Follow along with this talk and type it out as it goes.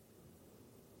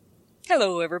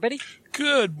Hello, everybody.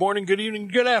 Good morning, good evening,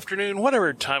 good afternoon,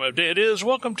 whatever time of day it is.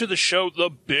 Welcome to the show, The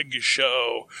Big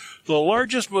Show, the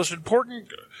largest, most important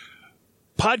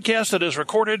podcast that is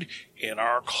recorded in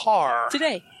our car.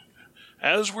 Today.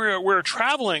 As we're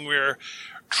traveling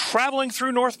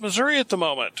through North Missouri at the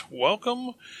moment.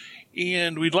 Welcome.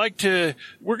 And we're going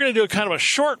to do a kind of a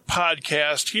short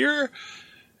podcast here.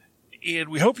 And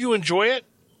we hope you enjoy it.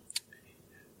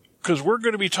 Because we're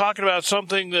going to be talking about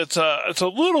something that's it's a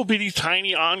little bitty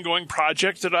tiny ongoing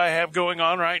project that I have going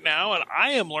on right now, and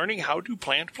I am learning how to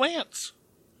plant plants.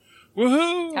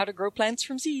 Woohoo! How to grow plants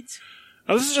from seeds.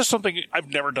 Now, this is just something I've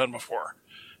never done before.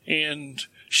 And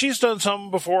she's done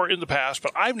some before in the past,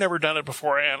 but I've never done it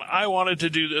before, and I wanted to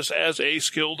do this as a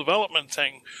skill development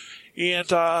thing.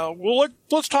 And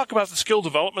let's talk about the skill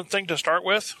development thing to start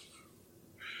with.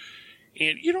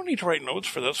 And you don't need to write notes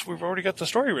for this. We've already got the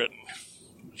story written.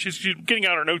 She's getting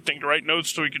out her note thing to write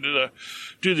notes so we can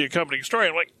do the accompanying story.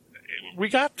 I'm like, we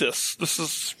got this.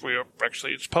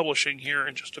 It's publishing here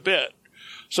in just a bit.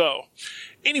 So,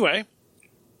 anyway,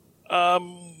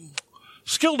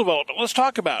 skill development. Let's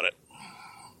talk about it.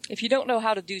 If you don't know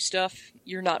how to do stuff,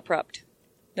 you're not prepped,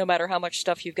 no matter how much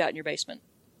stuff you've got in your basement.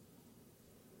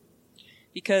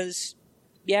 Because,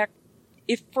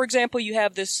 if, for example, you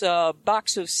have this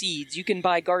box of seeds, you can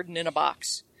buy Garden in a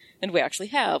Box. And we actually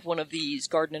have one of these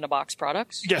Garden in a Box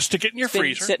products. Yeah, stick it in your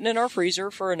freezer. It's been sitting in our freezer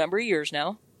for a number of years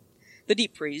now. The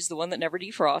deep freeze, the one that never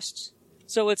defrosts.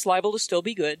 So it's liable to still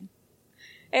be good.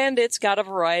 And it's got a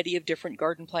variety of different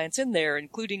garden plants in there,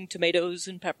 including tomatoes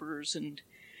and peppers and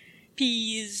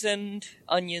peas and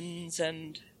onions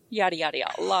and yada, yada,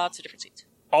 yada. Lots of different seeds.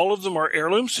 All of them are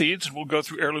heirloom seeds, and we'll go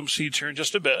through heirloom seeds here in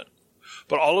just a bit.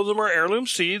 But all of them are heirloom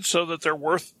seeds so that they're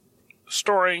worth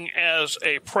storing as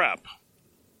a prep.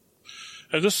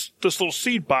 And this little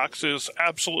seed box is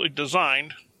absolutely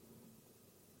designed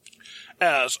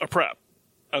as a prep.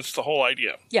 That's the whole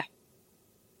idea. Yeah.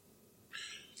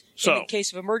 So, in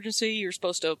case of emergency, you're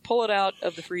supposed to pull it out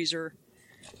of the freezer,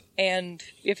 and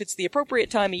if it's the appropriate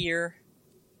time of year,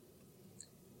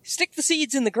 stick the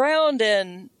seeds in the ground,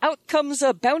 and out comes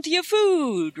a bounty of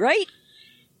food, right?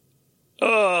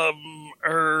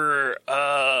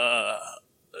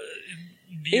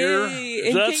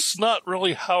 That's not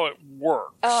really how it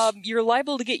works. You're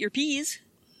liable to get your peas.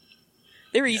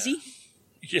 They're easy.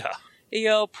 Yeah.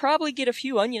 You'll probably get a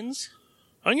few onions.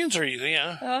 Onions are easy,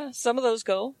 yeah. Some of those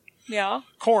go. Yeah.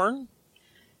 Corn.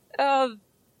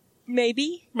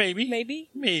 Maybe. Maybe.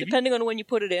 Depending on when you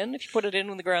put it in. If you put it in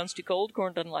when the ground's too cold,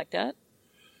 corn doesn't like that.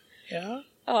 Yeah.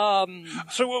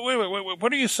 So wait.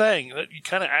 What are you saying? That you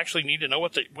kind of actually need to know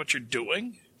what you're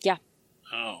doing? Yeah.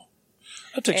 Oh.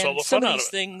 That takes all the fun out of it. Some of these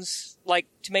things, like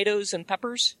tomatoes and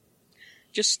peppers,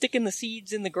 just sticking the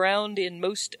seeds in the ground in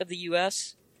most of the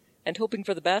U.S. and hoping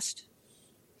for the best.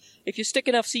 If you stick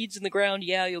enough seeds in the ground,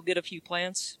 you'll get a few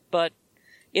plants, but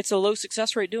it's a low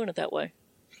success rate doing it that way.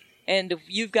 And if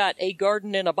you've got a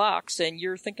garden in a box and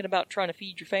you're thinking about trying to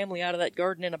feed your family out of that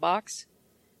garden in a box,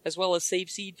 as well as save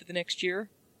seed for the next year,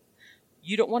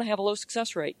 you don't want to have a low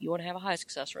success rate. You want to have a high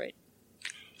success rate.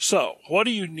 So, what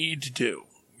do you need to do?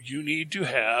 You need to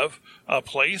have a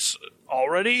place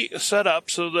already set up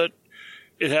so that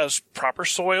it has proper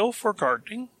soil for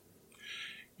gardening.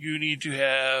 You need to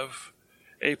have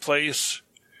a place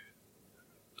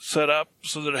set up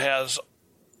so that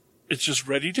it's just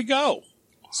ready to go.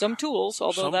 Some tools,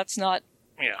 although that's not...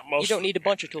 Yeah, you don't need a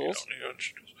bunch of tools.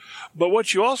 But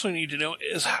what you also need to know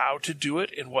is how to do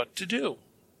it and what to do.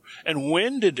 And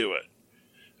when to do it.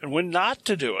 And when not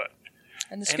to do it.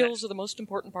 And the skills are the most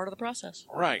important part of the process.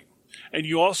 Right. And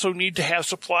you also need to have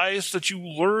supplies that you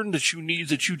learn that you need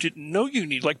that you didn't know you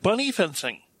need, like bunny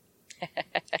fencing.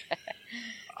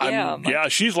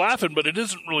 She's laughing, but it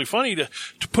isn't really funny to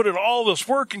put in all this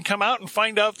work and come out and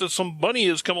find out that some bunny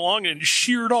has come along and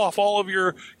sheared off all of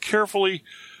your carefully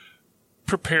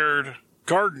prepared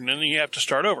garden, and then you have to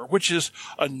start over, which is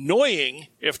annoying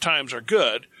if times are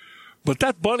good, but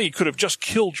that bunny could have just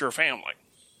killed your family.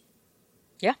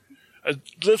 Yeah.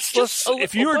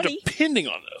 If you're depending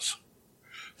on this,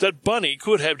 that bunny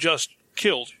could have just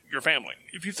killed your family.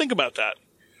 If you think about that,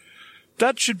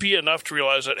 that should be enough to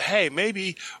realize that, hey,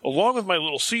 maybe along with my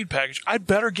little seed package, I'd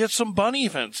better get some bunny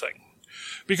fencing.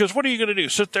 Because what are you going to do?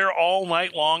 Sit there all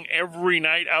night long, every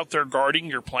night out there guarding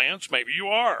your plants? Maybe you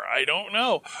are. I don't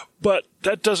know. But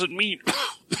that doesn't mean,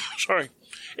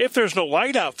 if there's no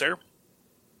light out there,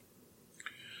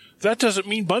 that doesn't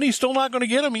mean bunny's still not going to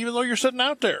get them, even though you're sitting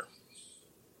out there.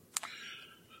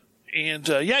 And,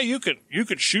 you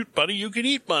could shoot bunny, you can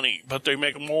eat bunny, but they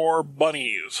make more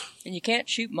bunnies. And you can't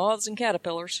shoot moths and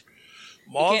caterpillars.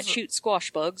 You can't shoot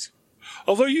squash bugs.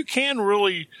 Although you can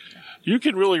really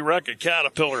wreck a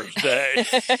caterpillar's day.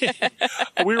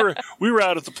 we were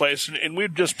out at the place and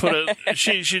we'd just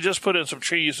she just put in some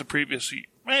trees the previous year.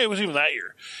 It was even that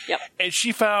year. Yep. And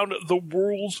she found the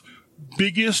world's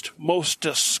biggest, most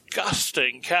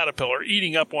disgusting caterpillar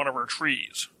eating up one of her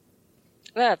trees.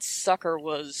 That sucker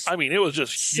was, it was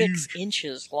just 6 huge.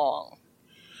 inches long.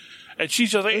 And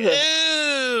she's just like,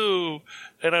 ew.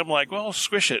 And I'm like, well,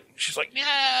 squish it. She's like, no,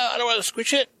 I don't want to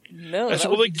squish it. No, I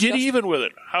said, well, then get even with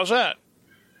it. How's that?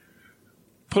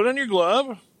 Put on your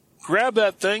glove, grab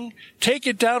that thing, take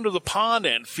it down to the pond,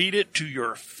 and feed it to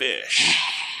your fish.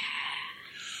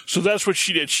 So that's what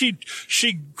she did.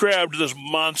 She grabbed this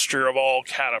monster of all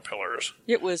caterpillars.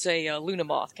 It was a Luna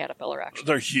moth caterpillar, actually.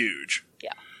 They're huge.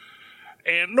 Yeah.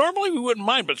 And normally we wouldn't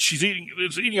mind, but it's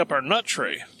eating up our nut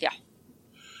tree. Yeah.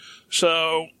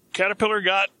 So caterpillar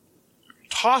got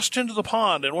tossed into the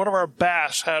pond, and one of our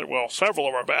bass several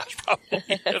of our bass probably,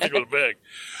 I think it was big,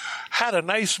 had a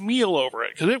nice meal over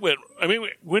it. Because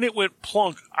when it went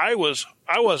plunk, I was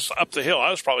up the hill.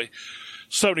 I was probably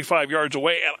 75 yards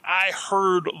away, and I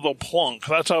heard the plunk.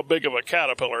 That's how big of a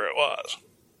caterpillar it was.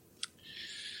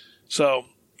 So,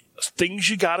 things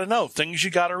you gotta know, things you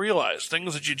gotta realize,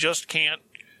 things that you just can't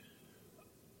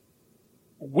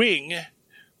wing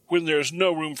when there's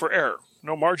no room for error,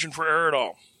 no margin for error at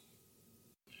all.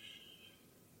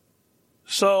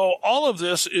 So, all of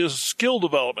this is skill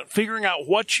development, figuring out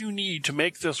what you need to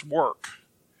make this work.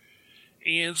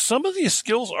 And some of these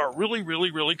skills are really,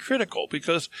 really, really critical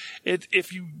because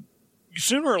if you,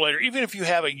 sooner or later, even if you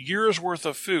have a year's worth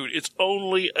of food, it's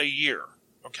only a year,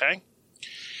 okay?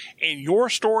 And your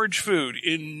storage food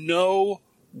in no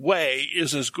way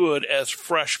is as good as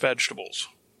fresh vegetables.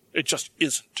 It just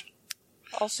isn't.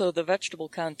 Also, the vegetable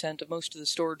content of most of the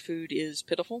stored food is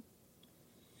pitiful,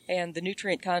 and the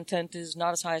nutrient content is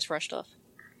not as high as fresh stuff.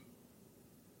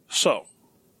 So,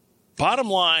 bottom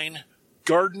line,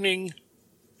 gardening,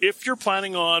 if you're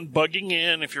planning on bugging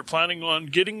in, if you're planning on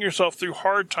getting yourself through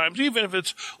hard times, even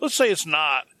if let's say it's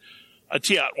not a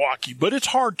Tiatwaki, but it's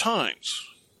hard times.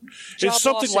 Job It's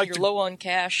something loss like and you're low on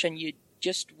cash and you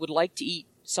just would like to eat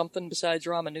something besides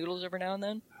ramen noodles every now and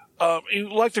then?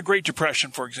 Like the Great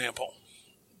Depression, for example.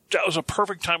 That was a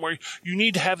perfect time where you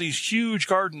need to have these huge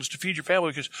gardens to feed your family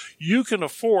because you can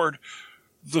afford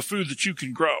the food that you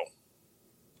can grow.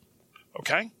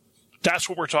 Okay? That's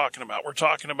what we're talking about. We're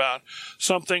talking about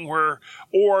something or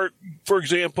for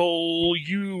example,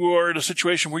 you are in a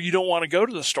situation where you don't want to go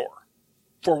to the store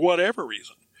for whatever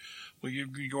reason. Well,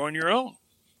 you go on your own.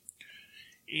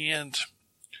 And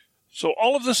so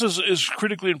all of this is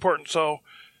critically important. So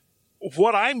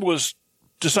what I was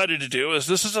decided to do is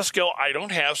this is a skill I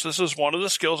don't have. So this is one of the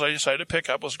skills I decided to pick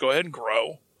up was go ahead and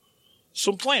grow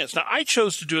some plants. Now, I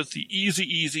chose to do it the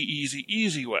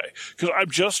easy way because I'm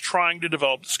just trying to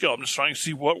develop the skill. I'm just trying to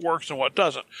see what works and what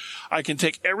doesn't. I can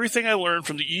take everything I learned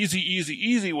from the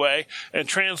easy way and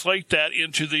translate that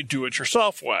into the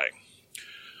do-it-yourself way.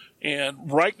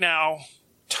 And right now,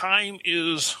 time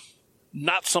is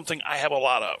not something I have a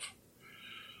lot of.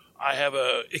 I have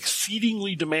a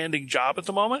exceedingly demanding job at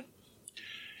the moment,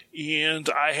 and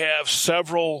I have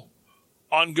several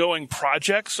ongoing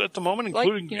projects at the moment,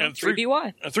 including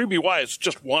 3BY. And 3BY is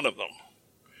just one of them.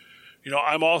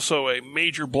 I'm also a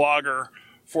major blogger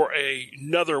for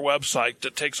another website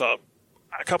that takes up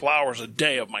a couple hours a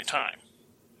day of my time.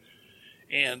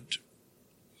 And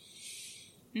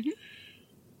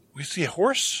we see a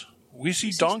horse, we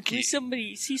see donkey.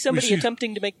 See somebody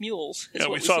attempting to make mules. Yeah,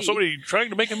 we saw somebody trying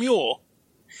to make a mule.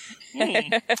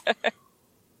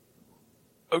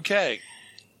 Okay.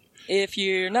 If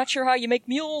you're not sure how you make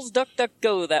mules,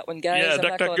 DuckDuckGo that one, guys. Yeah,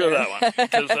 DuckDuckGo that one.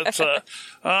 Because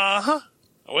that's,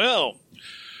 well,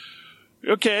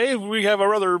 okay, we have a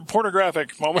rather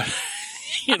pornographic moment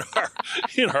in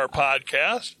our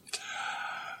podcast.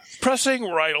 Pressing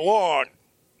right along.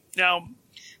 Now,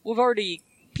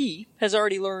 P has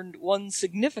already learned one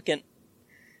significant,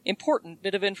 important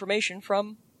bit of information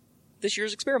from this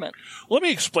year's experiment. Let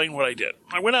me explain what I did.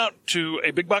 I went out to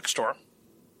a big box store,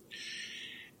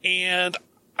 and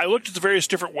I looked at the various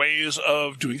different ways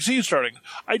of doing seed starting.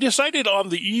 I decided on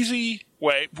the easy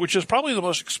way, which is probably the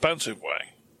most expensive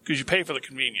way, because you pay for the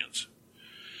convenience.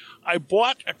 I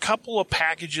bought a couple of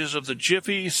packages of the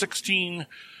Jiffy 16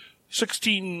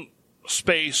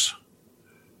 space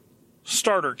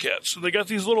starter kits. So they got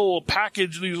these little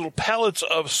pellets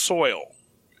of soil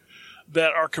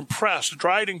that are compressed,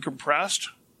 dried and compressed.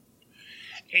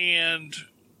 And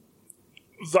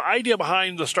the idea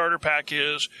behind the starter pack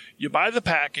is you buy the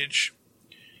package,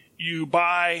 you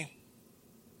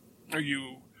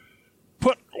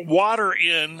put water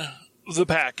in the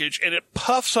package, and it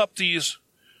puffs up these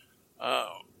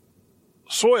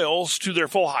soils to their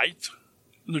full height.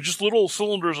 They're just little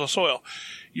cylinders of soil.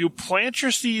 You plant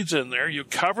your seeds in there. You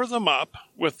cover them up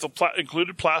with the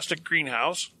included plastic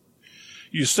greenhouse.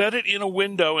 You set it in a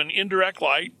window in indirect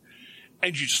light,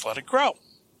 and you just let it grow.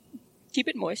 Keep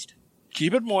it moist.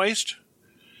 Keep it moist.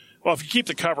 Well, if you keep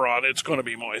the cover on, it's going to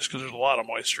be moist because there's a lot of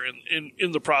moisture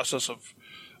in the process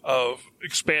of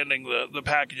expanding the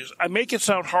packages. I make it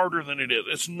sound harder than it is.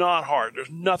 It's not hard.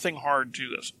 There's nothing hard to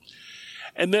this.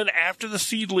 And then after the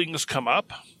seedlings come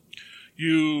up,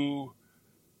 you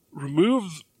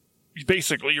remove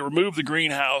the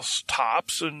greenhouse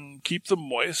tops and keep them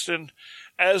moist. And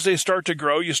as they start to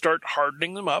grow, you start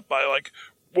hardening them up by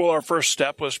our first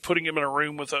step was putting them in a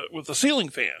room with a ceiling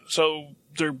fan. So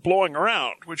they're blowing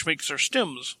around, which makes their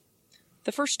stems.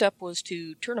 The first step was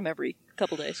to turn them every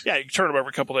couple days. Yeah, you turn them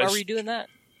every couple days. How are you doing that?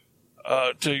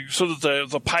 So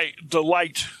that the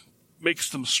light makes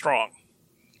them strong.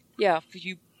 Yeah, if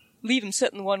you leave them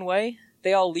sitting one way,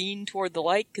 they all lean toward the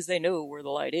light because they know where the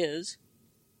light is.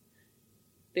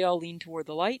 They all lean toward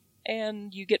the light,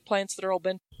 and you get plants that are all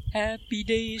bent. Happy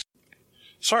days.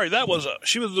 Sorry,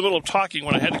 she was in the middle of talking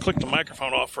when I had to click the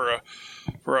microphone off for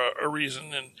a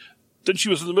reason, and then she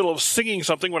was in the middle of singing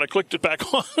something when I clicked it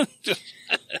back on.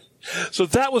 So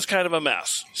that was kind of a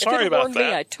mess. Sorry about that.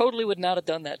 Me, I totally would not have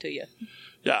done that to you.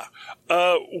 Yeah.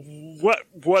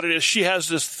 What it is, she has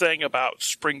this thing about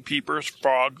spring peepers,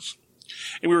 frogs.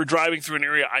 And we were driving through an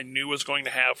area I knew was going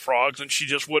to have frogs, and she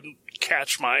just wouldn't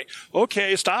catch my,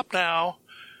 okay, stop now,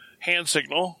 hand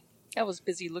signal. I was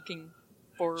busy looking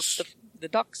for the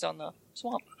ducks on the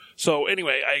swamp. So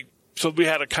anyway, so we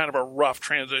had a kind of a rough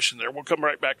transition there. We'll come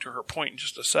right back to her point in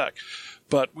just a sec.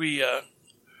 But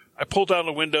I pulled down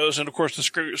the windows, and of course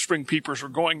the spring peepers were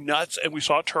going nuts, and we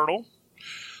saw a turtle.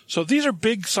 So these are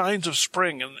big signs of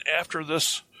spring, and after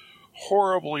this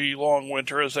horribly long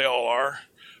winter, as they all are,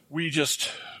 we just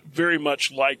very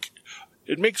much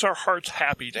it makes our hearts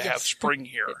happy to have spring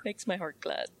here. It makes my heart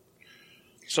glad.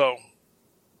 So,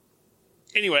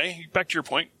 anyway, back to your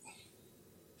point.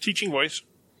 Teaching voice.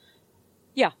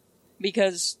 Yeah,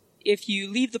 because if you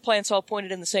leave the plants all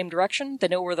pointed in the same direction, they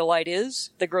know where the light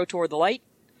is, they grow toward the light,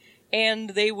 and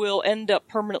they will end up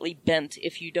permanently bent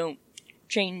if you don't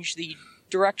change the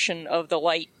direction of the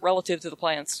light relative to the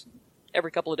plants every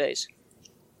couple of days.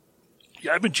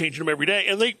 Yeah, I've been changing them every day,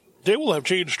 and they will have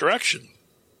changed direction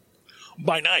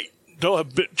by night. They'll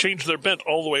have changed their bent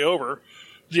all the way over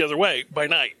the other way by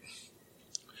night.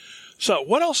 So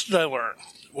what else did I learn?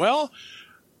 Well,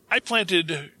 I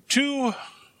planted 2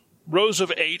 rows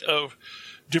of 8 of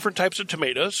different types of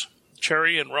tomatoes,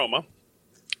 cherry and Roma,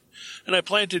 and I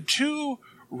planted 2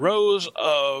 rows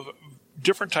of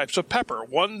different types of pepper.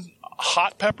 One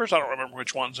hot peppers, I don't remember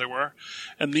which ones they were,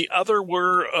 and the other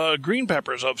were green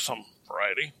peppers of some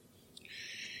variety.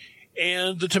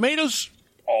 And the tomatoes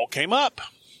all came up.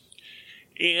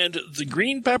 And the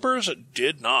green peppers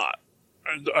did not.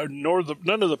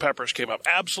 None of the peppers came up.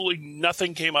 Absolutely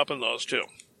nothing came up in those 2.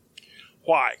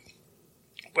 Why?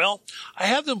 Well, I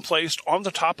have them placed on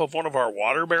the top of one of our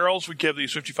water barrels. We have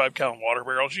these 55-gallon water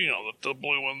barrels, the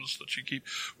blue ones that you keep.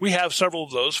 We have several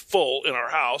of those full in our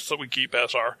house that we keep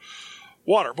as our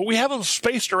water. But we have them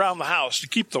spaced around the house to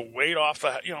keep the weight off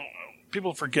the,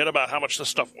 people forget about how much this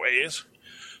stuff weighs.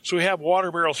 So we have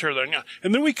water barrels here, there,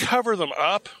 and then we cover them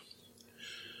up.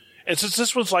 And since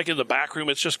this one's in the back room,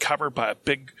 it's just covered by a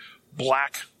big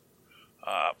black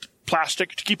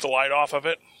plastic to keep the light off of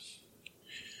it.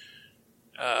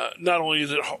 Not only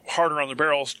is it harder on the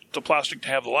barrels, the plastic to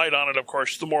have the light on it, of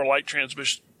course, the more light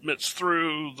transmits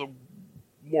through, the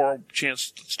more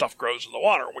chance that stuff grows in the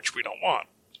water, which we don't want.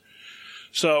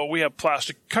 So we have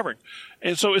plastic covering.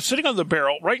 And so it's sitting on the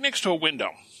barrel right next to a window.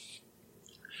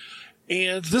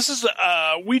 And this is,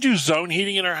 we do zone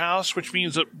heating in our house, which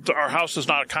means that our house is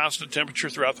not a constant temperature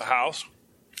throughout the house.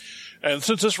 And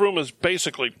since this room is it's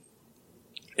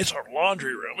our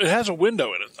laundry room. It has a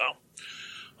window in it, though.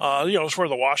 It's where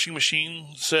the washing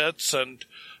machine sits, and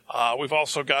we've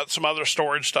also got some other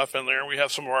storage stuff in there. We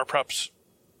have some of our preps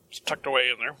tucked away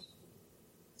in there.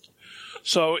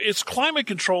 So it's climate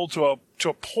controlled to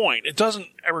a point. It doesn't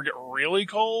ever get really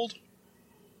cold,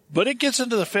 but it gets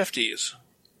into the 50s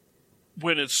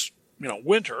when it's,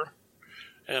 winter.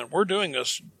 And we're doing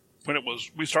this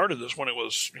we started this when it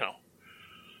was,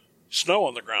 snow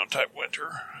on the ground type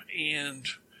winter. And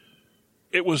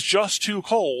it was just too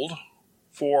cold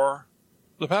for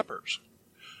the peppers.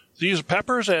 These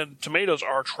peppers and tomatoes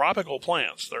are tropical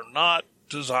plants. They're not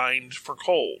designed for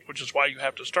cold, which is why you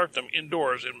have to start them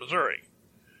indoors in Missouri.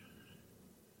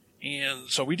 And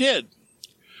so we did.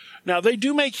 Now, they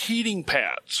do make heating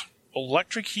pads,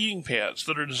 electric heating pads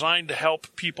that are designed to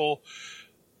help people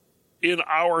in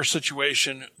our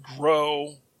situation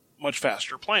grow much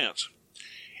faster plants.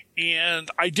 And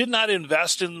I did not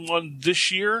invest in one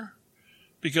this year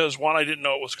because, one, I didn't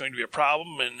know it was going to be a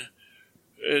problem,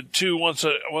 and two, once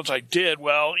I did,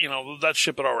 well, that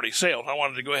ship had already sailed. I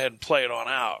wanted to go ahead and play it on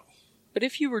out. But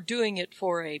if you were doing it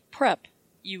for a prep,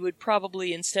 you would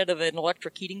probably, instead of an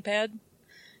electric heating pad,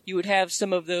 you would have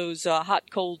some of those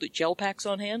hot-cold gel packs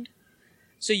on hand.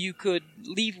 So you could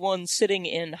leave one sitting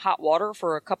in hot water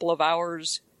for a couple of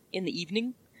hours in the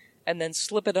evening, and then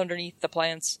slip it underneath the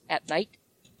plants at night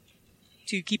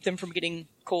to keep them from getting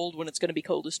cold when it's going to be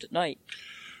coldest at night.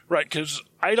 Right, because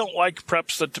I don't like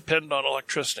preps that depend on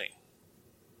electricity.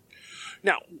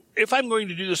 Now, if I'm going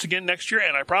to do this again next year,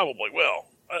 and I probably will,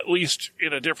 at least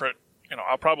in a different,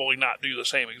 I'll probably not do the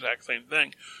same exact same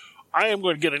thing, I am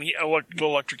going to get an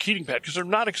electric heating pad because they're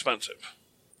not expensive.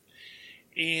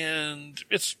 And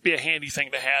it's be a handy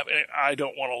thing to have, and I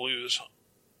don't want to lose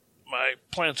my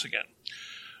plants again.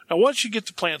 Now, once you get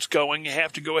the plants going, you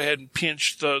have to go ahead and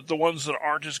pinch the ones that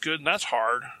aren't as good, and that's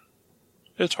hard.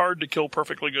 It's hard to kill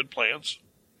perfectly good plants,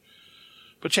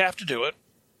 but you have to do it.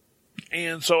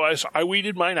 And so I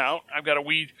weeded mine out. I've got a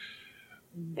weed.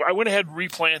 I went ahead and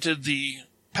replanted the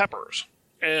peppers,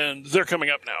 and they're coming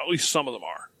up now. At least some of them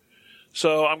are.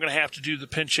 So I'm going to have to do the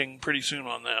pinching pretty soon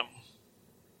on them.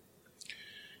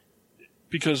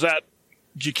 Because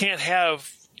you can't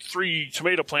have 3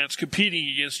 tomato plants competing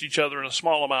against each other in a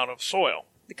small amount of soil.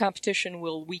 The competition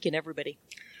will weaken everybody.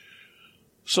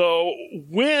 So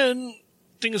when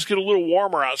things get a little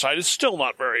warmer outside, it's still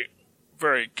not very,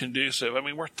 very conducive. I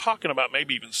mean, we're talking about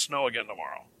maybe even snow again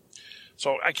tomorrow.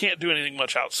 So I can't do anything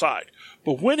much outside.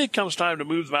 But when it comes time to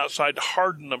move them outside to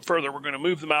harden them further, we're going to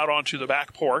move them out onto the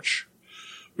back porch.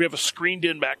 We have a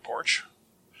screened-in back porch.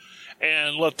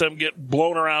 And let them get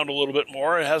blown around a little bit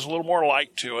more. It has a little more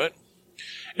light to it.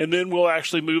 And then we'll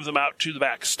actually move them out to the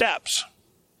back steps,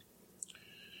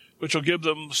 which will give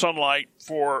them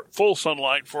full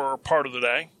sunlight for part of the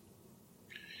day.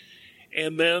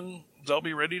 And then they'll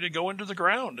be ready to go into the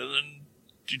ground. And then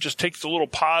you just take the little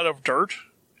pod of dirt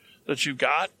that you've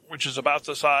got, which is about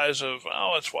the size of,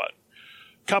 it's what?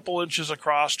 Couple inches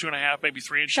across, 2.5, maybe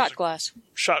 3 inches. Shot glass.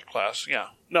 Shot glass, yeah.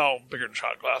 No, bigger than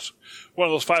shot glass. One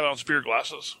of those 5-ounce beer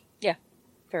glasses. Yeah,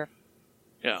 fair.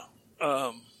 Yeah.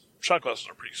 Shot glasses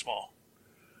are pretty small.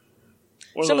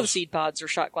 Some of the seed pods are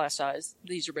shot glass size.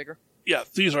 These are bigger. Yeah,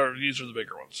 these are the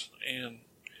bigger ones. And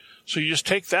so you just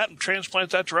take that and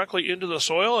transplant that directly into the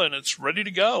soil, and it's ready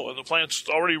to go. And the plant's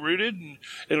already rooted, and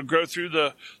it'll grow through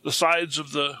the sides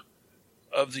of the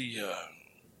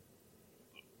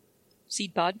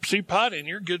seed pod, and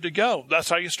you're good to go. That's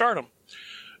how you start them.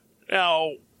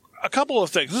 Now, a couple of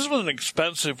things. This was an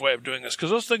expensive way of doing this because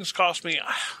those things cost me,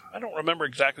 I don't remember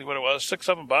exactly what it was,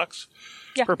 $6-7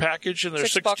 per package, and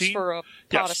there's $16 for a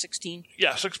pot of 16.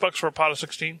 Yeah, $6 for a pot of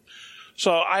 16.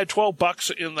 So I had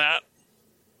 $12 in that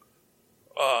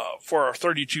for our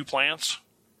 32 plants,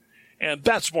 and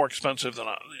that's more expensive than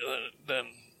I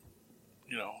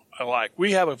like.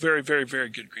 We have a very, very, very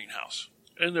good greenhouse,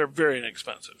 and they're very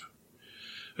inexpensive.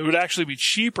 It would actually be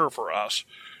cheaper for us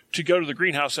to go to the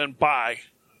greenhouse and buy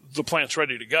the plants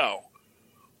ready to go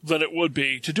than it would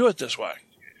be to do it this way.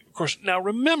 Of course, now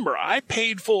remember, I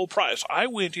paid full price. I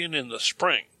went in the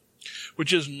spring,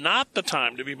 which is not the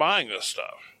time to be buying this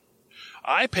stuff.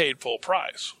 I paid full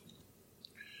price.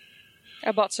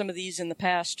 I bought some of these in the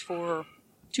past for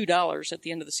 $2 at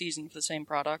the end of the season for the same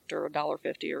product, or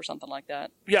 $1.50 or something like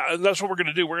that. Yeah, and that's what we're going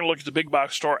to do. We're going to look at the big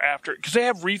box store after, because they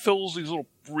have refills, these little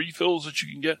refills that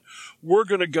you can get. We're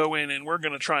going to go in and we're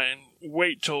going to try and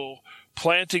wait till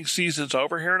planting season's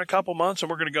over here in a couple months, and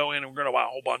we're going to go in and we're going to buy a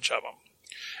whole bunch of them.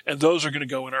 And those are going to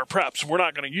go in our preps. We're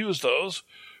not going to use those.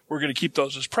 We're going to keep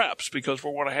those as preps because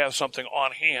we want to have something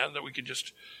on hand that we can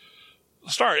just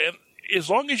start. And as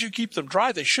long as you keep them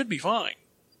dry, they should be fine.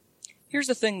 Here's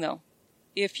the thing, though.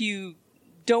 If you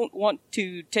don't want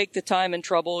to take the time and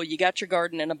trouble, you got your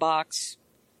garden in a box,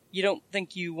 you don't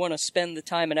think you want to spend the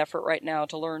time and effort right now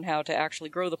to learn how to actually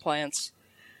grow the plants,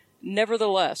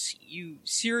 nevertheless, you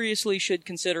seriously should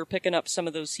consider picking up some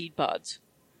of those seed pods.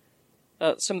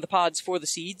 Some of the pods for the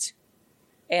seeds,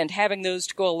 and having those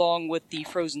to go along with the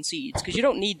frozen seeds, because you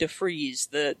don't need to freeze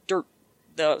the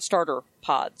starter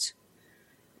pods.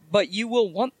 But you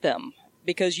will want them,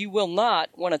 because you will not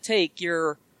want to take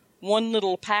your one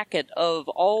little packet of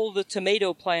all the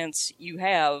tomato plants you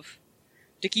have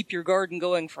to keep your garden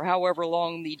going for however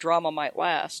long the drama might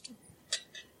last.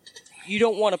 You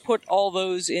don't want to put all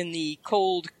those in the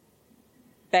cold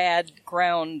bad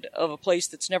ground of a place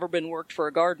that's never been worked for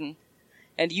a garden,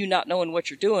 and you not knowing what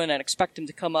you're doing and expect them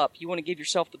to come up. You want to give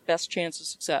yourself the best chance of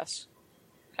success.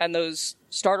 And those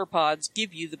starter pods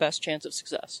give you the best chance of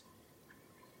success.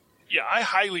 Yeah, I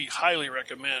highly, highly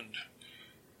recommend,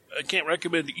 I can't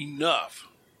recommend enough,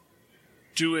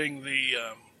 doing the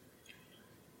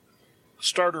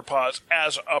starter pods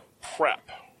as a prep.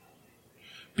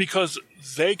 Because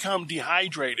they come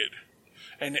dehydrated.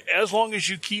 And as long as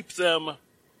you keep them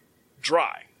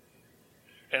dry,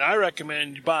 and I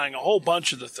recommend buying a whole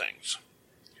bunch of the things.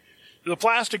 The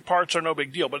plastic parts are no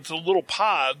big deal, but it's the little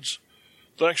pods,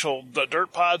 the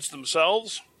dirt pods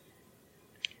themselves,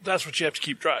 that's what you have to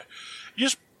keep dry. You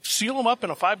just seal them up in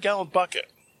a 5-gallon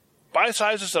bucket. Buy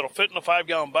sizes that'll fit in a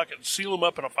 5-gallon bucket and seal them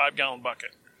up in a 5-gallon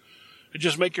bucket. And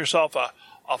just make yourself a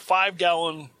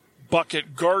 5-gallon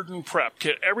bucket garden prep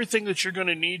kit. Everything that you're going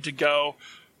to need to go,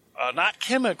 not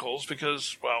chemicals,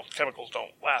 because, well, chemicals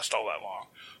don't last all that long,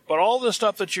 but all the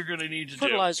stuff that you're going to need to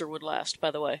Fertilizer would last, by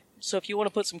the way. So if you want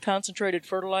to put some concentrated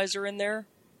fertilizer in there,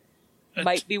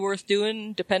 might be worth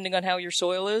doing, depending on how your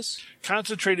soil is.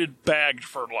 Concentrated bagged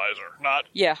fertilizer, not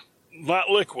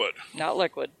liquid. Not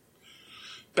liquid.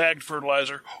 Bagged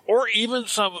fertilizer, or even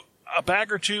a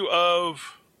bag or two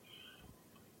of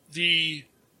the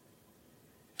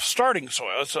starting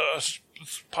soil. It's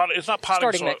not potting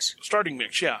starting soil. Mix. Starting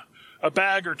mix, yeah. A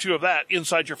bag or two of that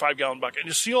inside your 5-gallon bucket. And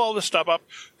just seal all this stuff up,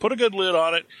 put a good lid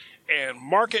on it, and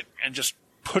mark it, and just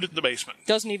put it in the basement.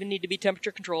 Doesn't even need to be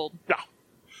temperature controlled. No.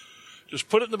 Just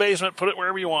put it in the basement, put it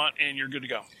wherever you want, and you're good to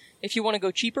go. If you want to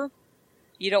go cheaper,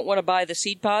 you don't want to buy the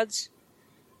seed pods.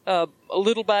 A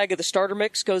little bag of the starter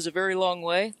mix goes a very long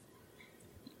way.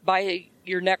 Buy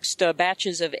your next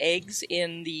batches of eggs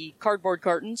in the cardboard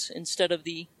cartons instead of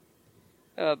the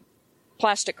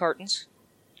plastic cartons.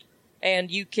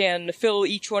 And you can fill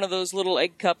each one of those little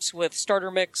egg cups with starter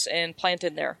mix and plant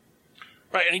in there.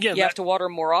 Right, and again, you have to water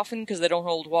them more often because they don't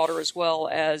hold water as well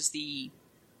as the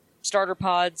starter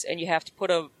pods, and you have to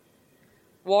put a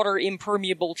water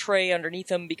impermeable tray underneath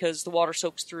them because the water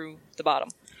soaks through the bottom.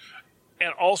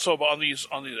 And also on these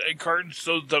egg cartons,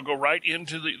 they'll go right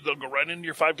into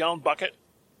your 5-gallon bucket.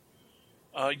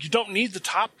 You don't need the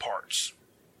top parts.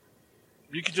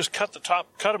 You can just cut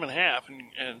them in half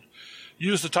and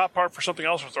use the top part for something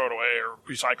else or throw it away or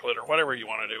recycle it or whatever you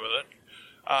want to do with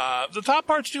it. The top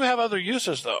parts do have other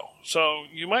uses, though, so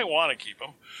you might want to keep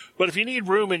them. But if you need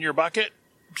room in your bucket,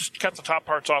 just cut the top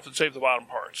parts off and save the bottom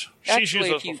parts. She's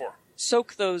used those before.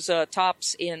 Soak those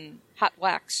tops in hot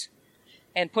wax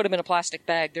and put them in a plastic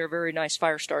bag. They're very nice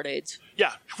fire start aids.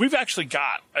 Yeah, we've actually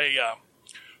got a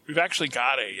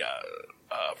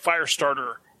fire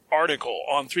starter article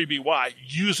on 3BY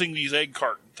using these egg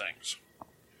carton things.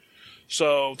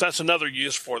 So that's another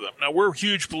use for them. Now, we're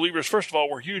huge believers. First of all,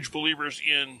 we're huge believers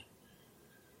in...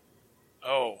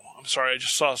 Oh, I'm sorry. I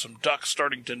just saw some ducks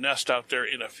starting to nest out there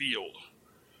in a field.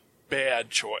 Bad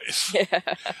choice.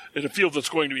 In a field that's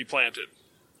going to be planted.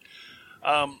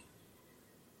 Like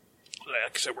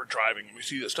I said, we're driving and we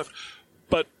see this stuff.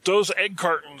 But those egg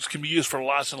cartons can be used for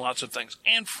lots and lots of things.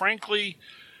 And frankly,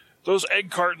 those egg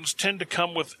cartons tend to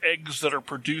come with eggs that are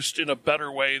produced in a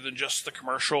better way than just the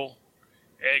commercial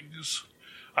eggs.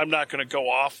 I'm not going to go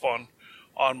off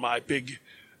on my big,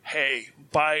 hey,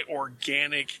 buy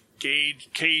organic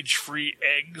cage-free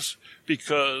eggs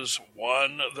because,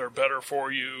 one, they're better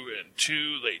for you, and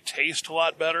two, they taste a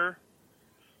lot better.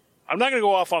 I'm not going to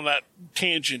go off on that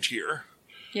tangent here.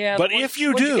 Yeah, but if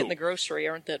you do, you get in the grocery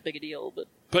aren't that big a deal.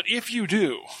 But if you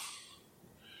do,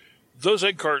 those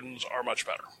egg cartons are much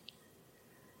better.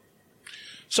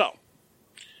 So,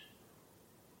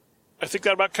 I think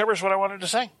that about covers what I wanted to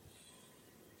say.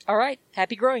 All right.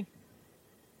 Happy growing.